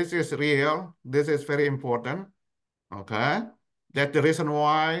 again, this is real. This is very important. Okay. That's the reason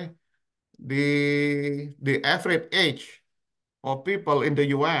why the average age of people in the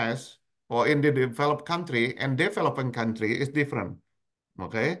US or in the developed country and developing country is different.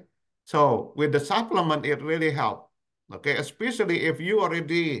 Okay. So with the supplement, it really helps. Okay. Especially if you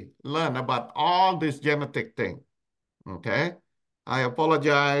already learn about all this genetic thing. Okay. I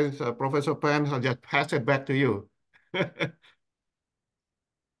apologize, Professor Penn. I'll just pass it back to you.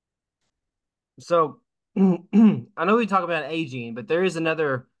 So I know we talk about aging, but there is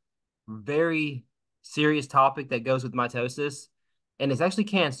another very serious topic that goes with mitosis, and it's actually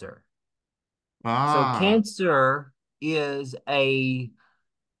cancer. So Ah, cancer is a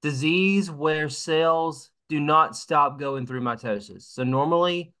disease where cells do not stop going through mitosis. So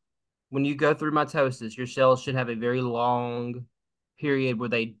normally when you go through mitosis, your cells should have a very long period where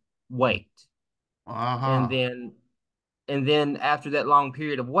they wait. And uh-huh. then after that long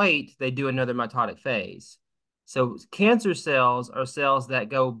period of wait, they do another mitotic phase. So cancer cells are cells that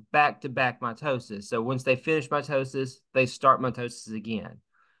go back to back mitosis. So once they finish mitosis, they start mitosis again.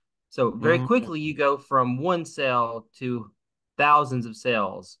 So very Mm, quickly you go from one cell to thousands of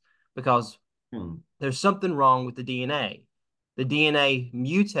cells because mm, there's something wrong with the DNA. The DNA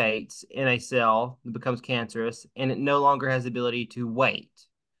mutates in a cell that becomes cancerous and it no longer has the ability to wait.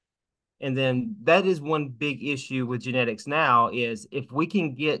 And then that is one big issue with genetics now is if we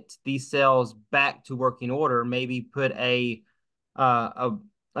can get these cells back to working order, maybe put a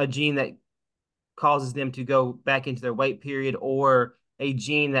gene that causes them to go back into their wait period or a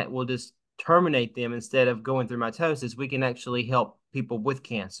gene that will just terminate them instead of going through mitosis, we can actually help people with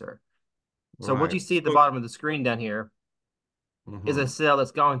cancer. So what right. you see at the So, bottom of the screen down here is a mhm, cell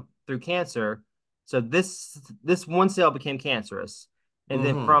that's gone through cancer. So this one cell became cancerous. And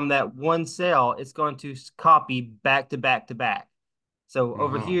then mhm, from that one cell, it's going to copy back to back to back. So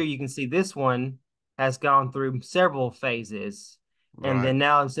over uh-huh. here, you can see this one has gone through several phases. And Right. then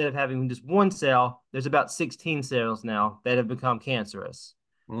now instead of having just one cell, there's about 16 cells now that have become cancerous.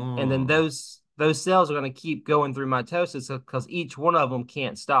 And then Mm, those cells are going to keep going through mitosis because each one of them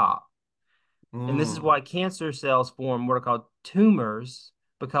can't stop. And this is mm, why cancer cells form what are called tumors,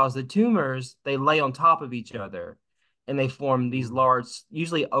 because the tumors, they lay on top of each other and they form these mm, large,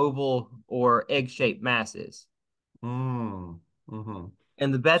 usually oval or egg-shaped masses. mm, mhm.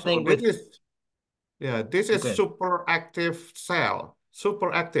 And the bad So thing with, this is okay, super active cell,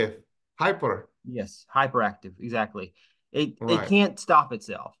 super active, hyper. yes, hyperactive, exactly. It Right. can't stop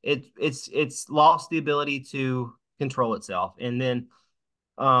itself. It's lost the ability to control itself. And then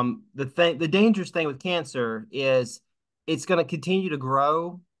the dangerous thing with cancer is it's going to continue to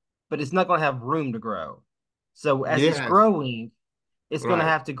grow, but it's not going to have room to grow. So as it's Yes. growing, it's going to Right.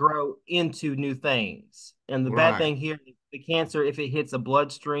 have to grow into new things. And the bad Right. thing here, the cancer, if it hits a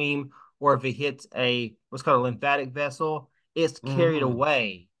bloodstream or if it hits a what's called a lymphatic vessel, it's carried Mm-hmm.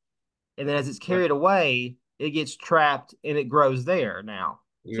 away. And then as it's Right. carried away, it gets trapped and it grows there now.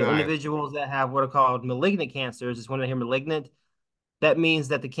 So Right. individuals that have what are called malignant cancers, is when I hear malignant, that means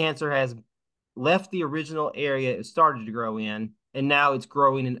that the cancer has left the original area it started to grow in, and now it's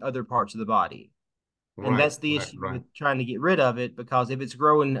growing in other parts of the body. And Right. that's the Right. issue Right. with trying to get rid of it, because if it's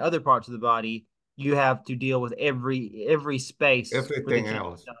growing in other parts of the body, you have to deal with every space where the Everything cancer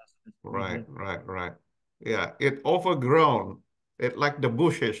else. does. Right. Right. Right. Yeah. It overgrown. It like the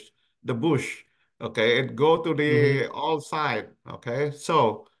bushes, the bush. Okay. It go to Mm-hmm. the all side. Okay.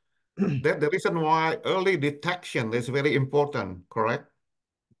 So that the reason why early detection is very important. Correct.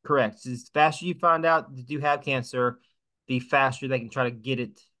 Correct. As faster you find out that you have cancer, the faster they can try to get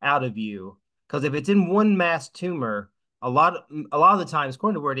it out of you. Because if it's in one mass tumor, a lot of the times,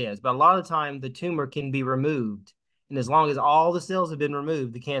 according to where it is, but a lot of the time the tumor can be removed, and as long as all the cells have been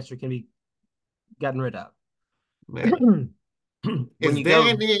removed, the cancer can be gotten rid of. Yeah. When Is you there go,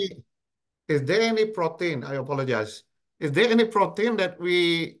 any is there any protein? I apologize. Is there any protein that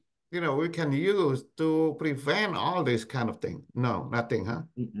we can use to prevent all this kind of thing? No, nothing, huh?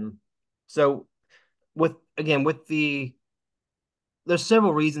 so with there's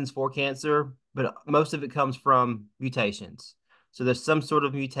several reasons for cancer, but most of it comes from mutations. So there's some sort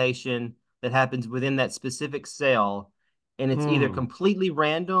of mutation that happens within that specific cell, and it's either Hmm. completely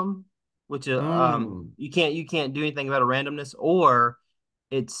random, which Hmm. you can't do anything about a randomness, or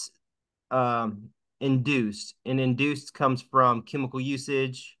it's um, induced. And induced comes from chemical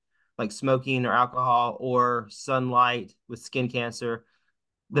usage, like smoking or alcohol, or sunlight with skin cancer.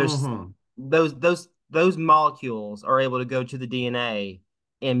 There's Hmm. those molecules are able to go to the DNA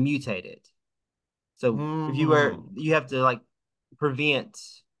and mutate it. So if Hmm. you have to like prevent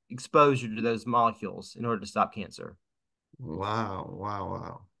exposure to those molecules in order to stop cancer. Wow, wow,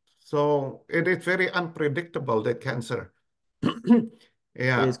 wow. So it is very unpredictable, that cancer. It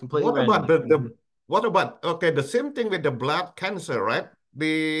Yeah. is completely What about random. the what about okay, the same thing with the blood cancer, right?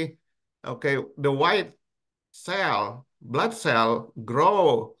 The the white cell, blood cell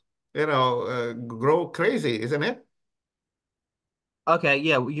grow, grow crazy, isn't it? Okay,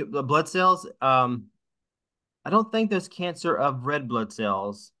 yeah, the blood cells. I don't think there's cancer of red blood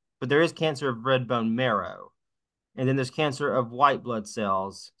cells, but there is cancer of red bone marrow. And then there's cancer of white blood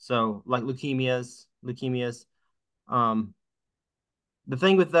cells. So like leukemias. Um, the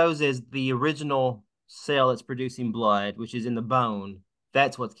thing with those is the original cell that's producing blood, which is in the bone,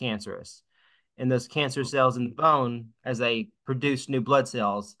 that's what's cancerous. And those cancer cells in the bone, as they produce new blood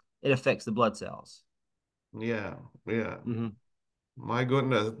cells, it affects the blood cells. Yeah, yeah. Mm-hmm. My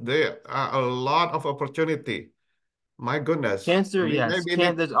goodness, there are a lot of opportunity. My goodness, Cancer, we yes. maybe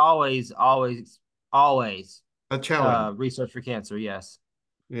need There's always a challenge. research for cancer, yes.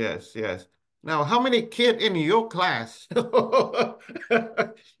 Yes, yes. Now, how many kids in your class? Let's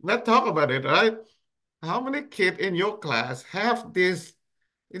talk about it, right? How many kids in your class have this,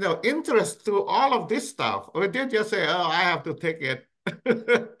 interest to all of this stuff? Or did you just say, oh, I have to take it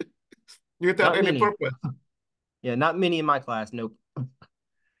without Not any many. purpose? Yeah, not many in my class. Nope. My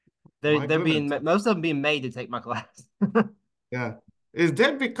They're goodness. being most of them being made to take my class. Yeah. Is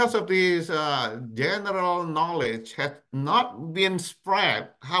that because of this general knowledge has not been spread?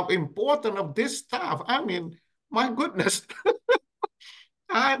 How important of this stuff? I mean, my goodness.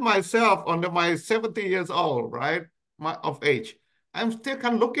 I myself, under my 70 years old, right, of age, I'm still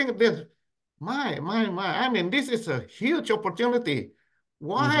kind of looking at this. My. I mean, this is a huge opportunity.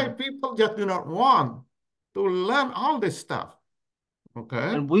 Why Mhm. people just do not want to learn all this stuff?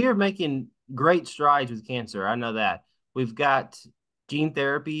 Okay. And we are making great strides with cancer. I know that. We've got gene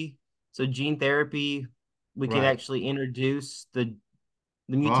therapy. So gene therapy, we can Right. actually introduce the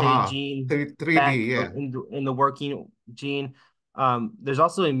mutated Uh-huh. gene 3D, back yeah. in the working gene. There's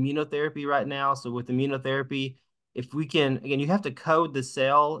also immunotherapy right now. So with immunotherapy, if we can, again, you have to code the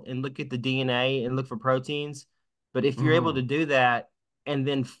cell and look at the DNA and look for proteins. But if you're able to Mm-hmm. do that and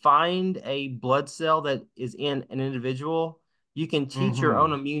then find a blood cell that is in an individual, you can teach your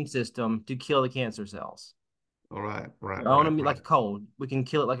own Mm-hmm. immune system to kill the cancer cells. Right, right, Your own right, immune, like right. a cold. We can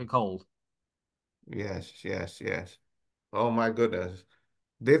kill it like a cold. Yes, yes, yes. Oh my goodness.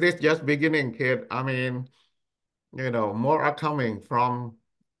 This is just beginning, kid. I mean, more are coming from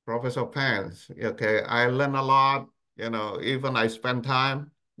Professor Pence. Okay, I learn a lot. Even I spend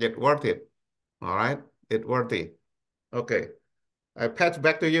time, it worth it. All right, it worth it. Okay, I pass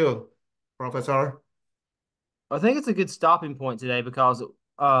back to you, Professor. I think it's a good stopping point today because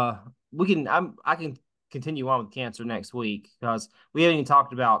uh I can continue on with cancer next week because we haven't even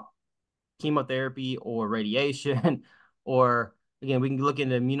talked about chemotherapy or radiation or again we can look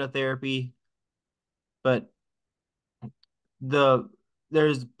into immunotherapy, but the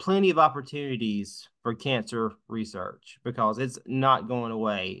there's plenty of opportunities for cancer research because it's not going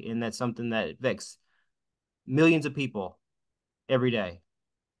away and that's something that affects millions of people every day.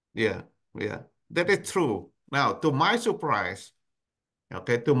 Yeah, yeah, that is true. Now, to my surprise,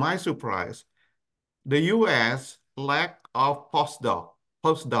 the U.S. lack of postdoc,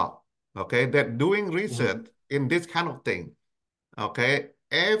 okay, that doing Mhm. research in this kind of thing, okay,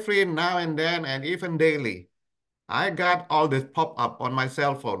 every now and then and even daily. I got all this pop up on my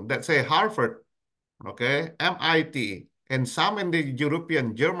cell phone that say Harvard, okay, MIT, and some in the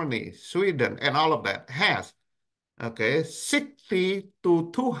European, Germany, Sweden, and all of that has, okay, 60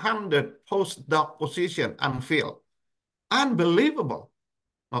 to 200 postdoc position unfilled. Unbelievable.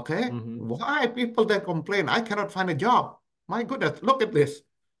 Okay. Mhm. Why people then complain, I cannot find a job? My goodness, look at this.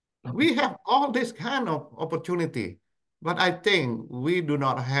 We have all this kind of opportunity, but I think we do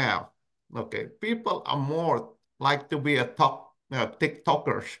not have. Okay, people are more like to be a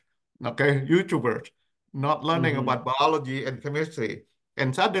TikTokers, okay, YouTubers, not learning Mhm. about biology and chemistry.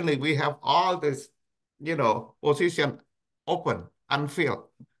 And suddenly we have all this, position open, unfilled,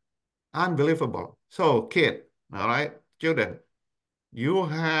 unbelievable. So, kid, all right, children, you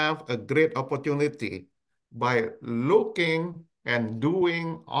have a great opportunity by looking and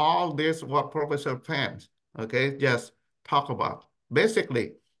doing all this what Professor Pence, okay, just talk about.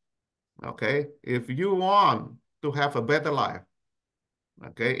 Basically, okay, if you want to have a better life,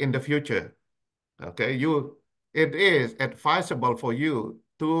 okay, in the future, okay, it is advisable for you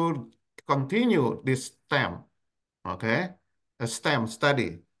to continue this STEM, okay, a STEM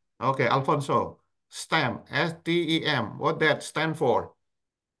study. Okay, Alfonso, STEM, STEM, what that stand for?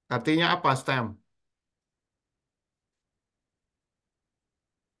 Artinya apa STEM?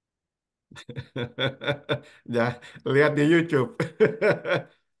 Ya, lihat di YouTube.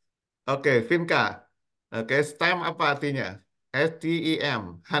 Oke, Vinka. Oke, STEM apa artinya? STEM,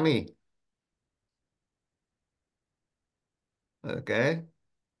 honey. Oke,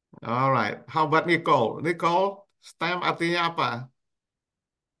 alright. How about Nicole? Nicole, STEM artinya apa?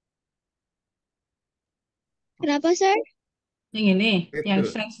 Kenapa, Sir? Yang ini, yang Itu.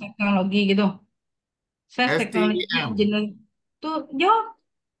 sains teknologi gitu. Sains teknologi STEM. engineering. Tuh, jawab.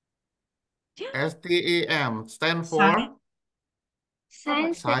 Jawab. STEM stand Sains for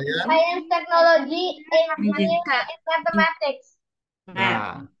Science, science. Science, technology, engineering, engineering. and mathematics. Nah, Ya,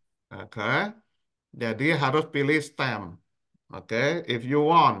 oke. Jadi harus pilih STEM. Oke, if you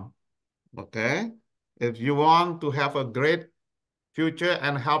want. Oke, if you want to have a great future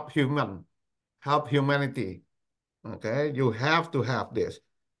and help humanity. Okay, you have to have this.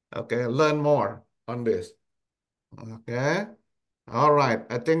 Okay, learn more on this. Okay, all right.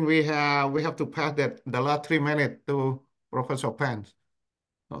 I think we have to pass that the last 3 minutes to Professor Pence.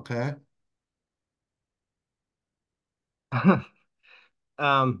 Okay.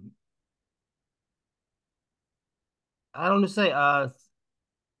 Um, I don't know to say.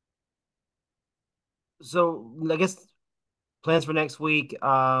 So I guess plans for next week.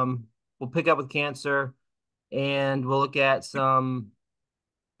 We'll pick up with cancer, and we'll look at some.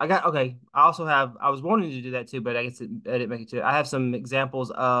 I got okay. I also have. I was wanting to do that too, but I guess I didn't make it to. I have some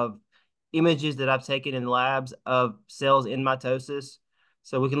examples of images that I've taken in labs of cells in mitosis,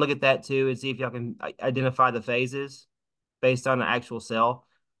 so we can look at that too and see if y'all can identify the phases based on an actual cell.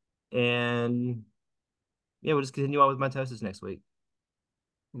 And yeah, we'll just continue on with mitosis next week.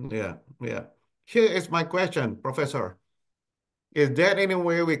 Yeah, yeah. Here is my question, Professor. Is there any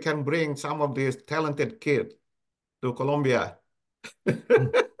way we can bring some of these talented kids to Colombia?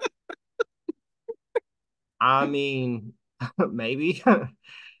 I mean, maybe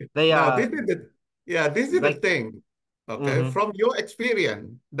they Now, this is the like thing. Okay, mm-hmm, from your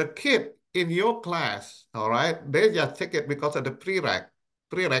experience, the kid in your class, all right, they just take it because of the prereq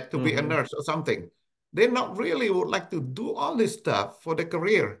to be a mm-hmm, nurse or something. They not really would like to do all this stuff for the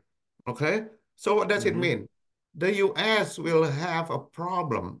career. Okay, so what does it mm-hmm, mean? The US will have a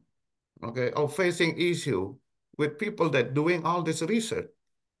problem, okay, of facing issue with people that doing all this research.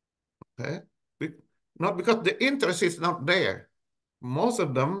 Okay, Be- not because the interest is not there. Most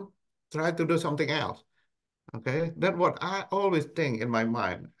of them try to do something else. Okay, that's what I always think in my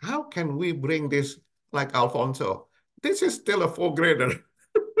mind. How can we bring this like Alfonso? This is still a fourth grader.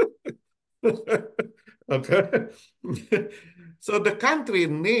 Okay. So the country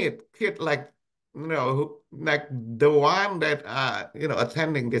need kid like like the one that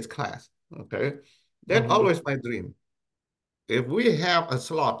attending this class. Okay. That's mm-hmm. always my dream. If we have a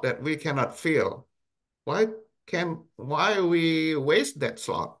slot that we cannot fill, why we waste that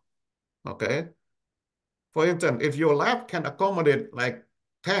slot? Okay. For instance, if your lab can accommodate like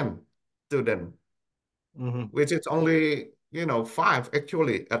 10 students, Mm-hmm. which is only, five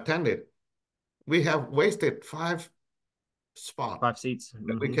actually attended, we have wasted five spots 5 seats.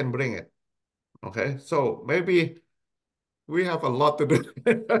 that we Mm-hmm. can bring it. Okay. So maybe we have a lot to do.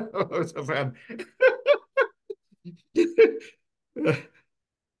 Mr. Fan.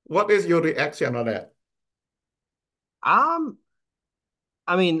 What is your reaction on that? Um,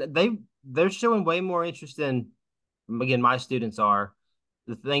 I mean, they're showing way more interest than again my students are.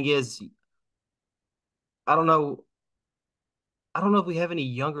 The thing is, I don't know. I don't know if we have any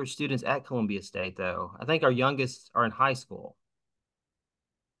younger students at Columbia State though. I think our youngest are in high school.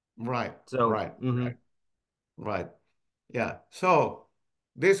 Right, So, right, mm-hmm, right, right. Yeah. So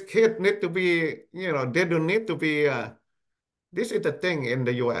this kid need to be, they don't need to be this is the thing in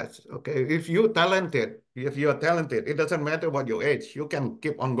the US. Okay. If you're talented, it doesn't matter what your age, you can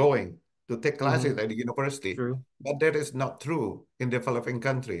keep on going to take mm-hmm, classes at the university. true. But that is not true in developing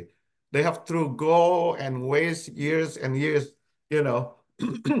country. They have to go and waste years and years, you know.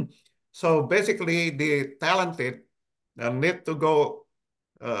 So basically, the talented need to go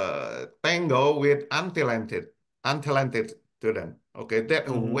tango with untalented student. Okay, that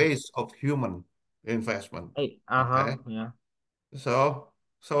a Mm-hmm. waste of human investment. Hey, Okay. yeah. So,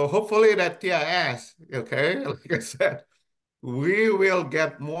 so hopefully that TIS, okay, like I said, we will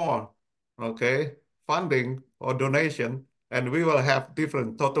get more, okay, funding or donation, and we will have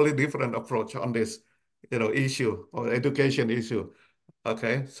totally different approach on this, issue or education issue.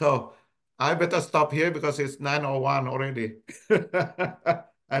 Okay, so I better stop here because it's 9:01 already.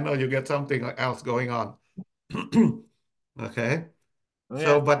 I know you get something else going on. Okay. Oh,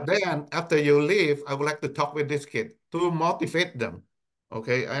 So, yeah. but then after you leave, I would like to talk with this kid to motivate them.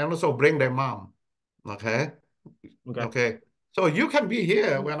 Okay. I also bring their mom. Okay. Okay. Okay. So you can be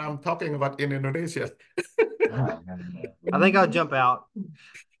here when I'm talking about in Indonesia. I think I'll jump out.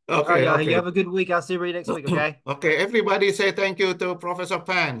 All right, Okay, y'all. You okay. have a good week. I'll see you next week, okay? Okay, everybody say thank you to Professor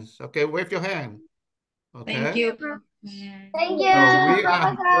Pence. Okay, wave your hand. Thank Okay. you. Thank you, So we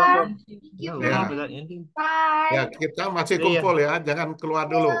are, Professor. Welcome. You have a ya, problem with that ending? ya Bye. kita masih See ya. kumpul ya, jangan keluar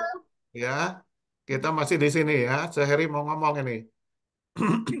dulu. Ya, kita masih di sini ya. Sehari mau ngomong ini.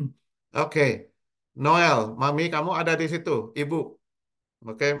 Oke, Noel, Mami kamu ada di situ, Ibu.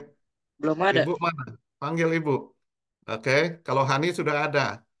 Oke, Belum ada. Ibu mana? Panggil Ibu. Oke, kalau Hani sudah ada.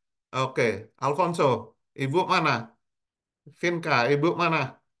 Oke, Alfonso, Ibu mana? Vinka, Ibu mana?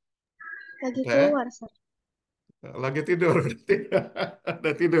 Lagi Oke, keluar, Sir. lagi tidur.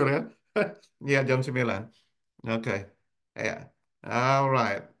 Udah tidur ya? Iya, jam 9. Oke, ya.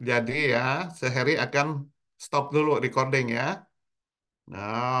 Alright. Jadi ya, Sehari akan stop dulu recording ya.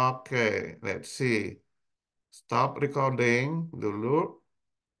 Oke, let's see. Stop recording dulu.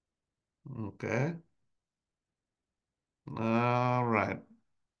 Oke. Alright.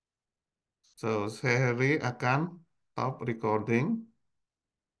 So, Sehari akan stop recording.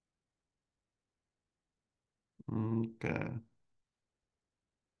 Oke.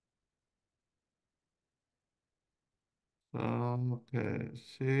 Oke,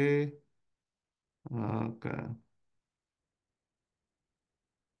 see. Oke.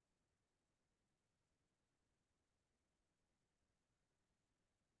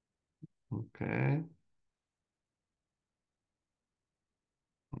 Oke.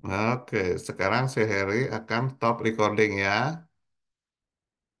 Oke, sekarang Sehari akan stop recording ya.